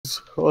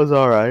was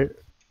alright.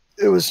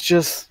 It was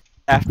just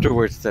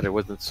afterwards that it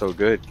wasn't so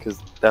good, because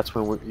that's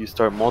when you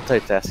start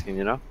multitasking,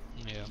 you know?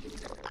 Yeah.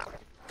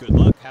 Good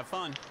luck. Have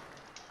fun.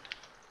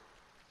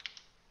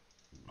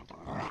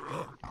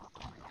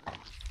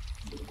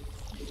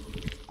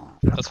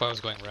 That's why I was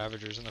going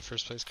Ravagers in the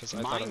first place, because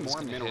I thought it was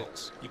going to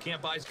hit You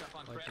can't buy stuff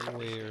on like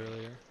way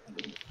earlier.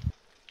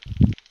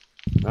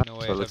 Yeah, No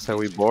way so it I'd looks have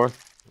like beat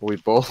we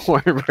both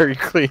weren't very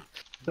clean.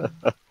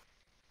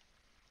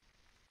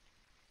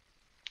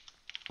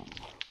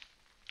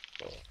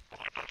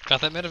 Got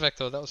that medevac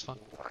though, that was fun.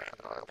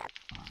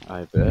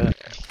 I bet.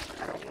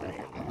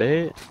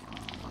 I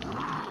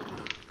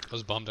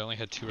was bummed, I only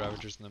had 2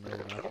 Ravagers in the middle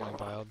of the map when I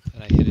bioled,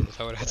 and I hit it.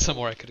 If I would've had some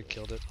more, I could've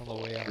killed it on the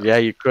way out. Yeah,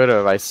 you could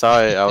have. I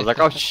saw it. I was like,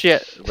 oh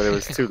shit, but it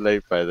was too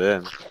late by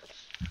then.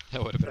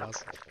 That would've been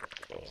awesome.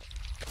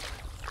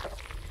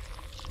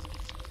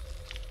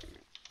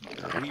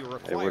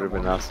 It would have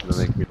been awesome to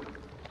make me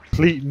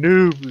complete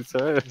noobs.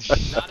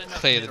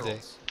 Play of the day.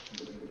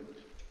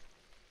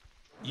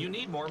 You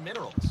need more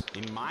minerals.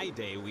 In my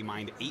day, we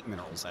mined 8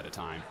 minerals at a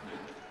time.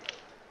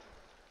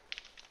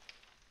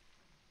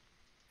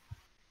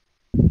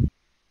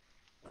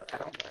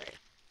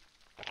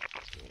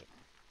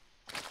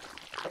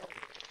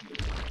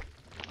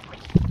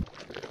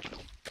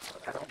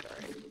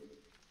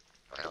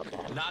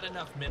 Not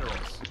enough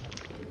minerals.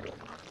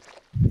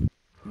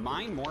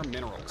 Mine more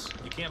minerals.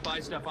 You can't buy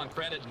stuff on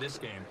credit in this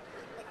game.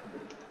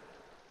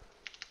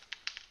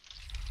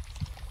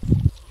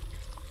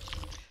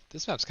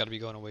 This map's gotta be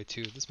going away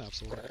too. This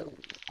map's old.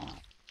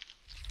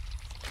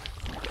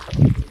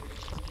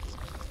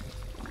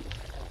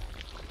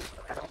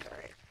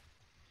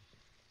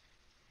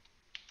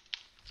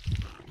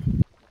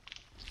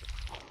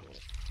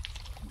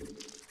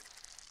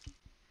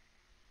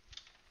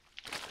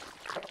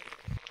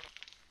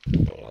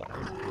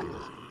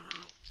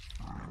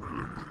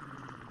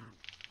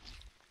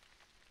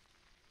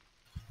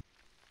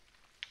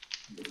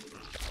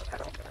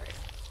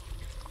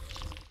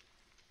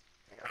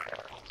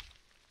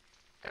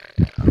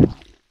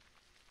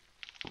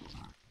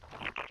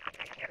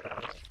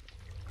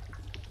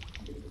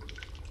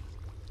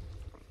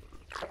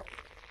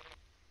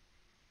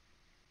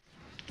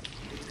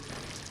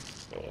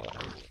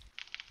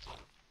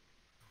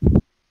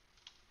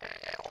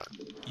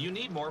 You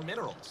need more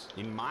minerals.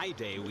 In my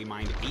day, we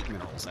mined 8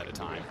 minerals at a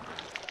time.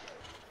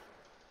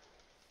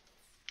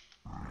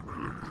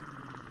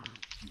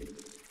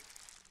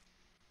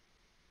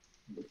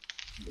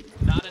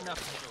 Not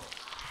enough minerals.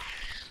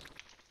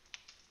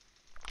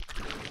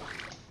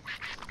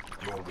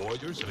 Your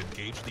warriors have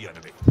engaged the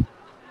enemy.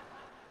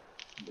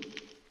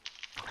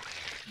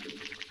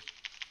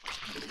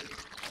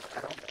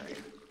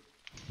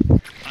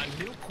 A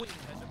new queen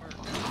has emerged.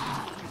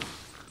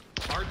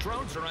 Our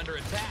drones are under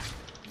attack.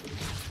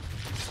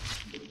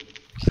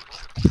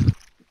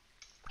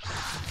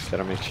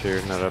 Gotta make sure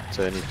you're not up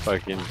to any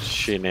fucking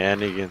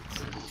shenanigans.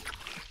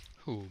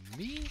 Who,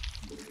 me?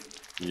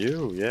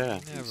 You, yeah.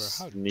 Never.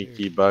 How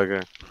Sneaky dare you.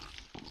 bugger.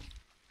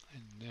 I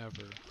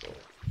never.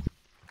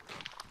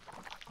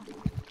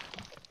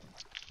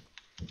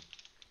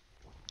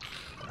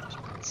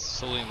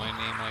 Sully my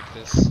name like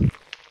this.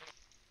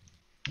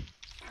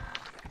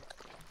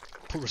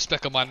 Put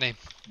respect on my name.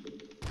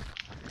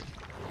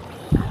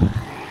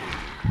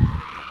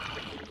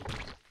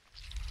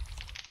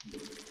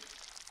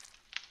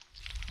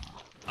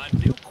 A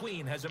new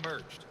queen has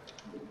emerged.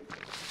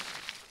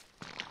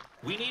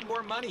 We need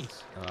more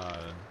monies.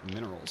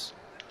 Minerals.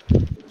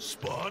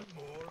 Spawn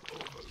more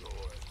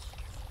overlords.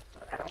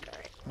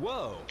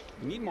 Whoa,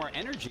 we need more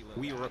energy.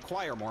 We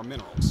require more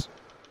minerals.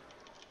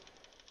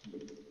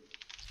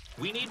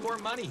 We need more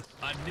money.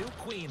 A new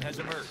queen has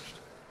emerged.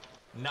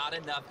 Not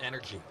enough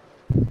energy.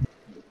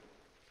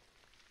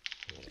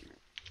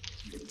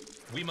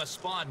 We must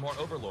spawn more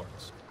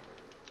overlords.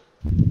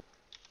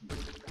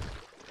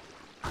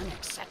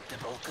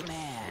 Unacceptable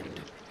command.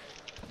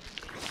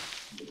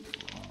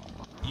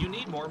 You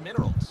need more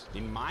minerals.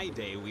 In my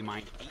day, we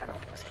mined 8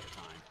 minerals at a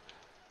time.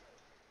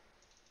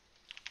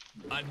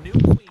 A new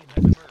queen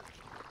has emerged.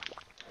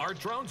 Our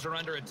drones are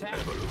under attack.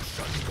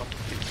 Evolution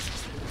complete.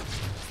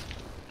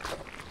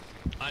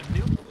 A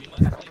new we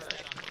must place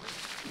that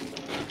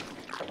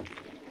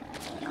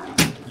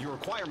on. You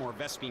require more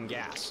Vespine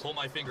gas. Pull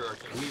my finger.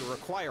 We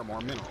require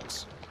more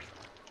minerals.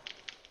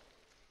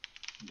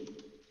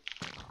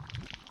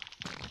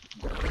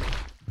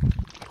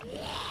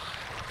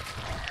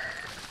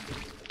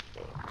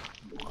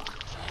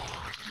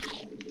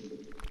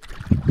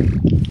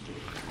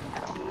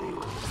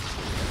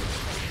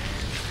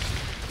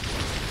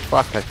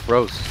 Fuck, I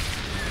froze.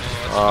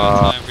 Oh, that's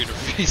about time for you to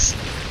freeze.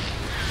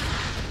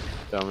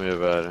 Tell me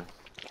about it.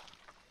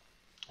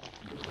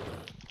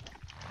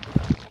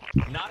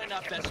 Not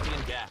enough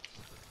Vespine gas.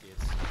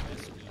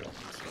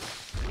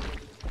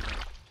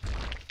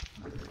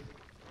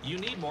 You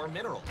need more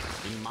minerals.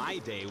 In my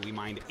day, we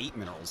mined 8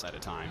 minerals at a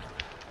time.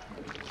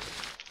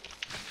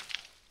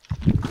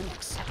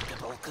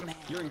 Unacceptable command.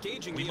 You're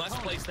engaging. We must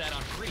place that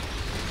on free.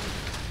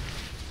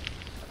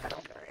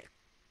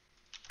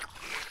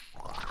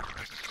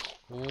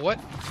 What?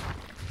 I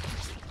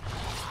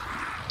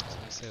was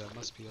gonna say that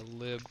must be a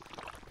lib.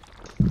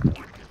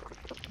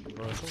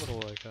 Bro, it's a little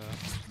like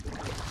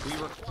We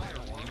require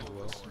more Nemo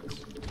will.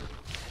 overlords.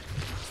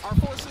 Our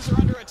forces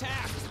are under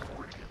attack.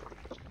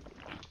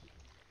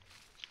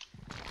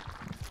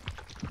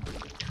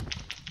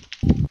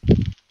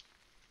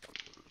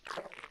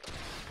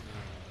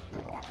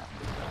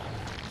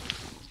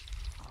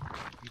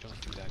 You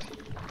don't do that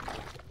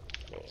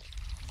here.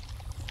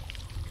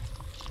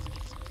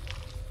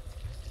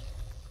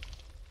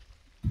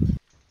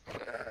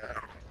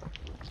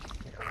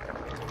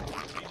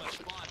 We must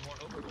spawn more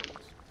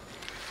overlords.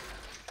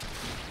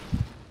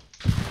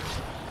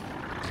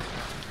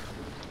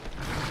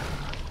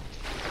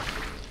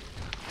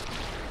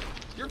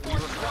 Your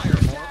forces require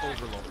more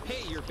overlords.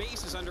 Hey, your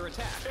base is under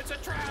attack. It's a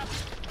trap!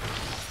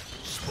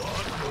 Spawn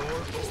more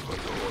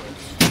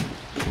overlords.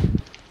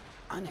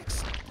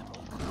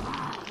 Unacceptable.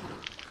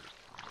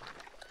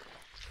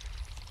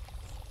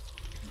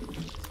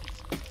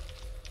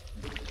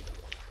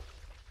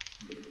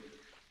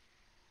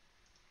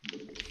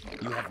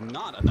 You have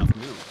not enough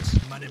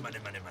moves. Money, money,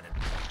 money, money.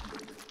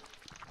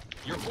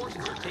 Your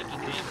forces are taking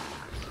damage.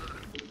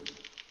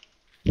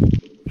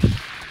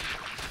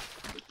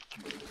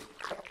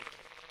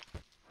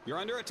 You're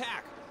under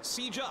attack.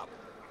 Siege up.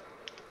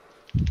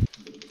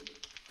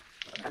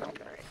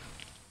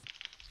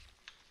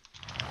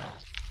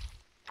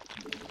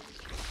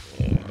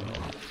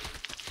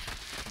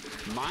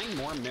 Mine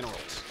more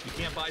minerals. You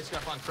can't buy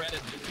stuff on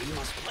credit. You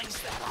must place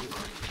that on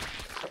credit.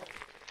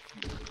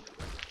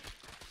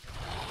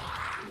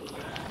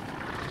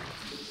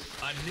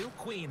 A new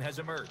queen has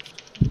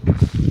emerged.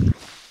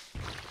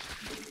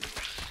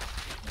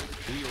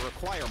 We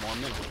require more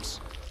minerals.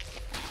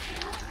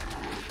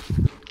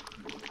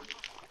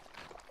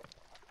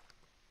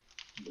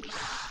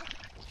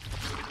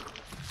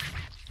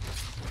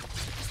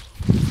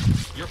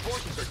 Your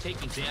forces are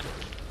taking damage.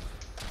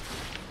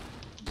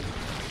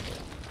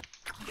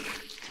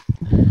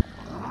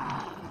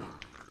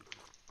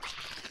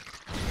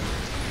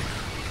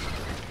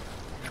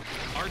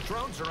 Our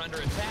drones are under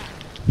attack.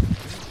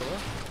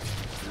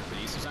 Your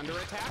base is under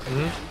attack Mhm.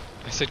 again.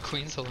 I said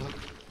Queens, hello.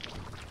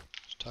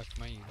 Just talk to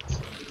my units.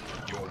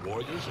 Your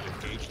warriors have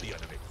engaged the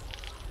enemy.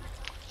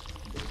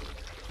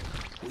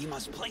 We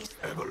must place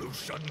them.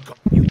 Evolution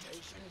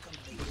Mutation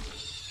complete.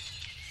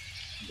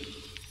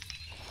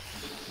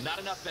 Not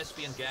enough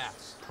Vespian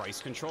gas. Price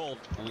controlled.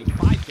 Only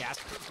 5 gas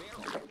per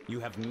barrel. You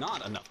have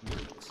not enough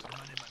minerals.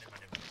 Money, money,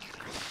 money, money.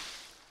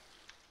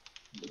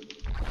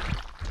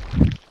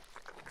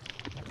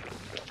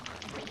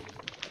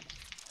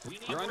 We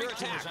need You're under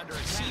recruiters attack. under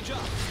attack. Siege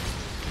up.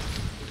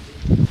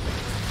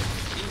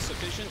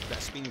 Insufficient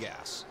Vespine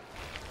gas.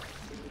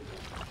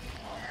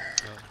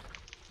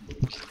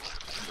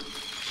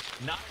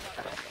 Not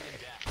enough Vespian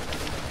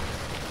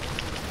gas.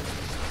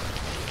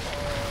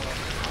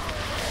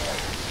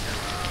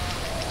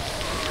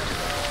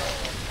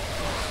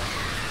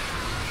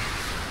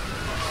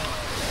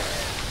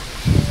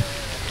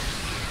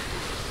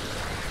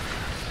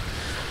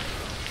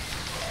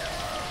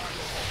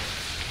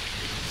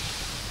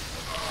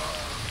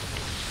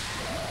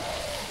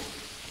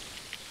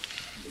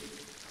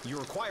 You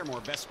require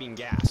more Vespine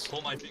gas.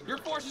 Pull my finger. Your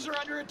forces are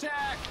under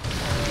attack.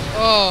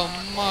 Oh,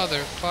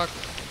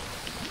 motherfucker.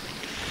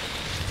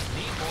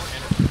 Need more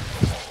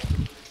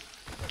energy.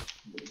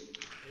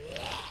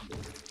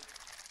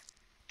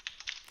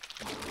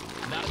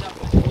 Not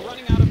enough. We're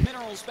running out of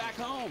minerals back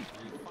home.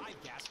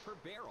 5 gas per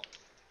barrel.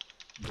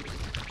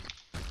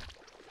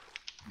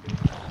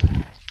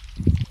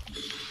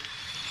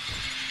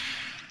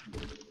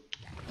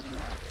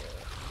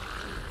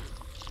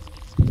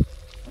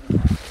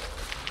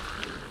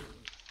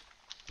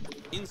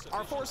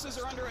 Our forces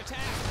are under attack.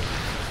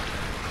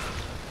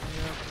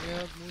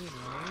 Yep, we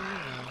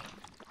know.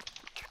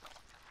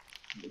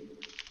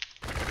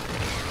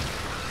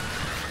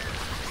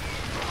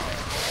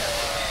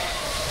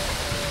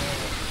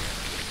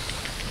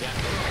 That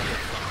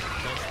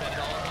don't spend it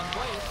all in one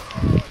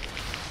place.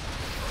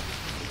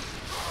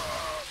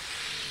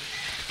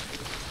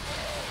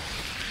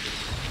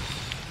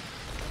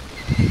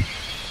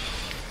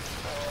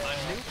 A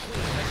new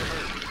queen has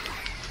emerged.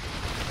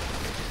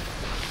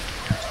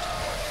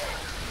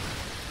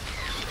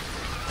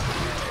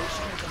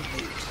 Mutation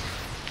complete.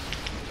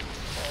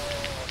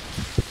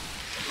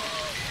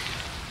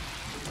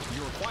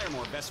 You require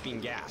more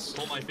Vespine gas.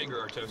 Pull my finger,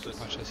 Artosis.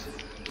 Watch this.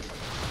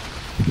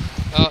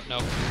 Oh, no.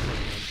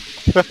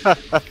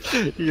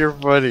 You're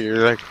funny.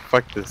 You're like,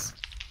 fuck this.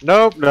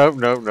 Nope, nope,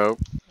 nope, nope.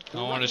 I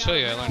wanted to show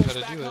you, I learned how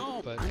to do it,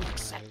 but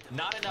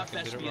Not enough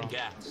fucking did it Vespian wrong.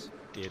 gas.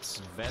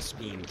 It's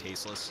Vespine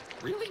tasteless.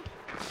 Really?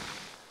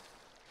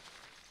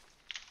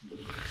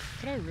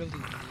 Could I really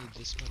need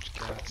this much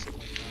gas?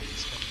 When I'm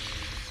spending,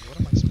 what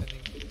am I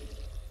spending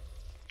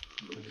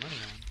my money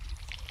on?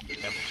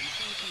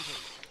 Evolution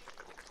complete.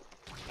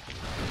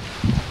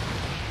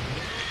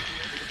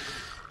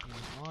 I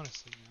mean,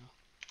 honestly now.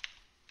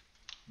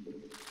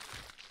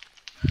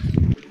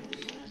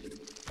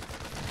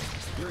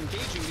 You're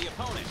engaging the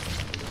opponent.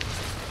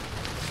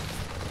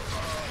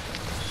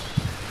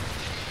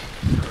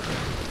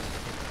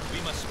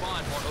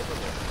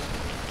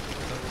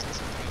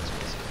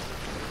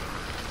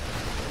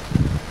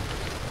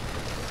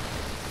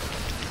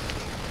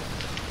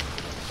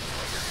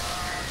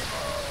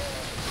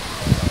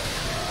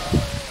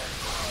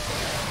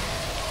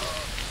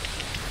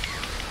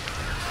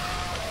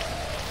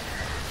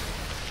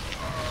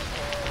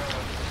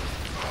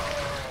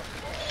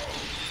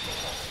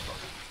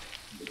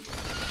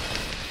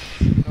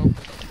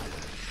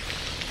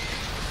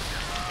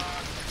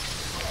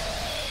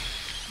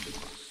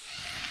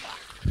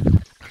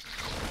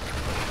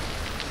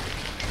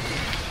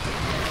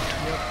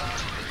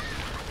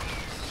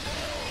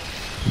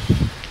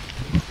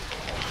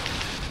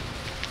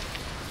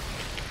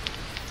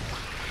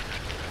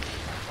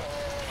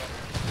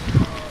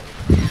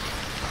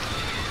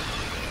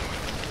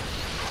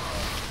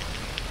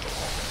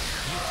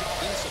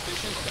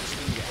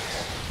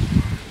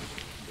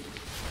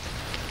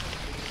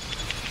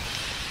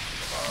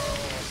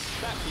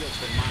 field's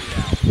been mined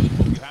out.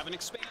 Hope you have an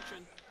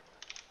expansion.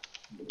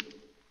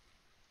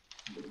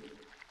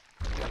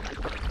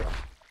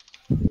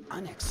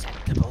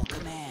 Unacceptable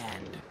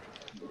command.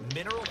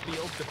 Mineral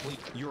field deplete.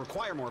 You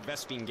require more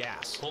Vespine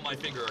gas. Pull my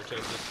finger,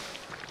 Artosis.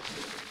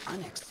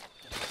 Unacceptable.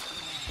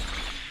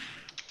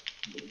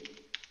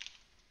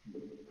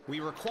 We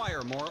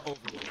require more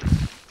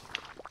overload.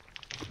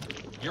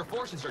 Your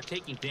forces are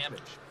taking damage.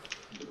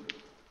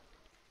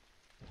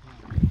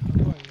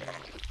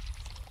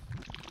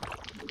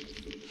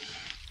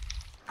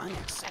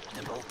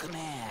 Unacceptable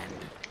command.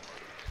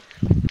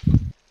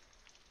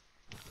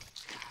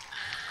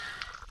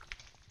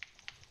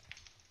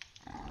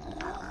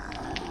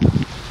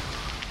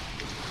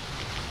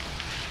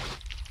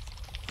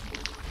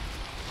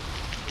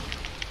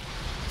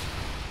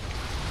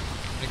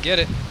 I get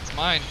it. It's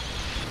mine.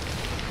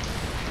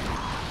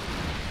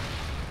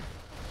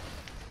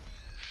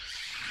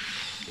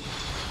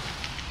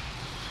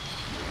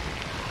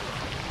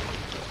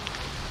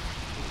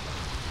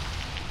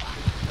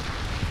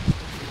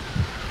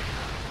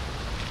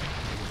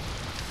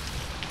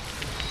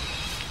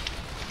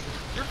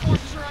 Your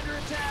forces are under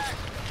attack.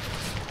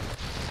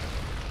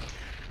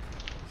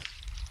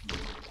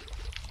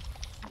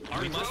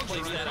 We must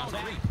place that on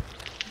three.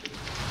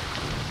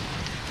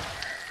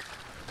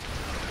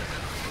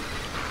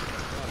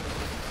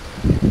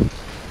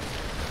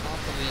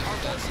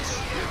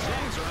 Your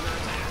tanks are under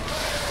attack.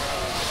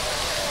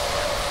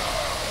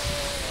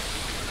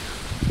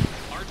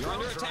 Our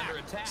drones are under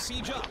attack.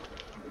 Siege up.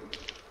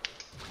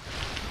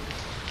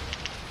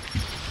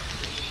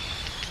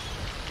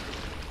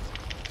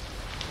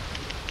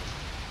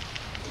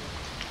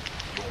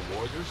 Your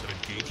warriors have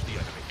engaged the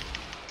enemy.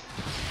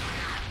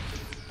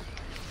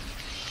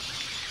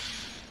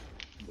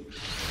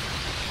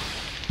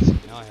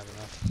 Now I have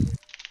enough.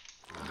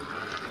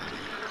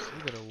 So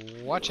you better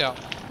watch out.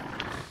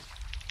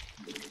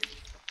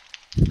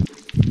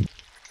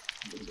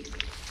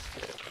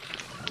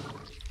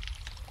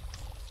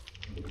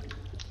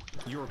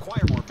 You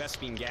require more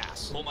Vespine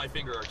gas. Pull my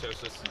finger,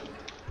 Artosis.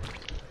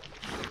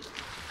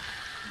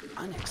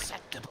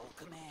 Unacceptable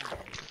command.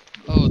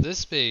 Oh,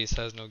 this base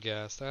has no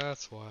gas.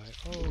 That's why.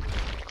 Oh.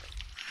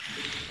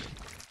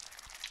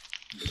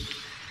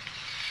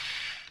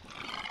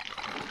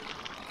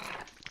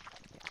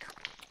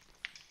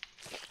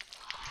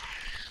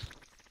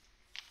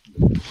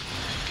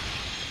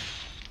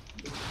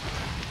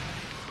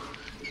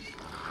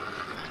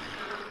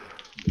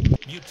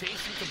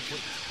 Mutation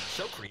complete.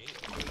 So creative.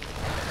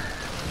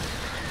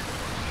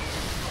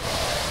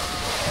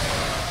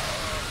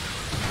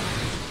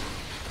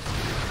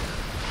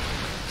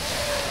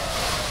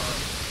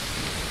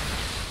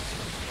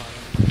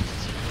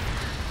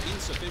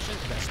 Insufficient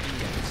Vespine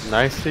gas.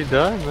 Nicely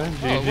done, man.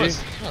 Oh, it was.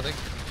 GG. No,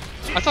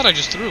 I thought I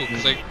just threw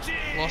because I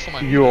lost all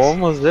my. You points.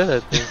 almost did, I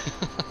think.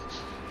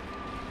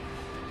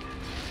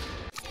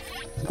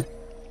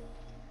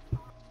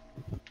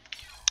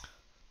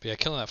 But yeah,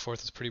 killing that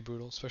fourth is pretty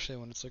brutal, especially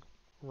when it's like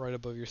right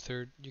above your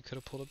third. You could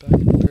have pulled it back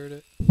and repaired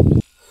it.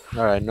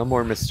 Alright, no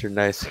more Mr.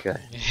 Nice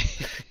Guy.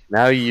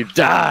 Now you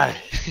die!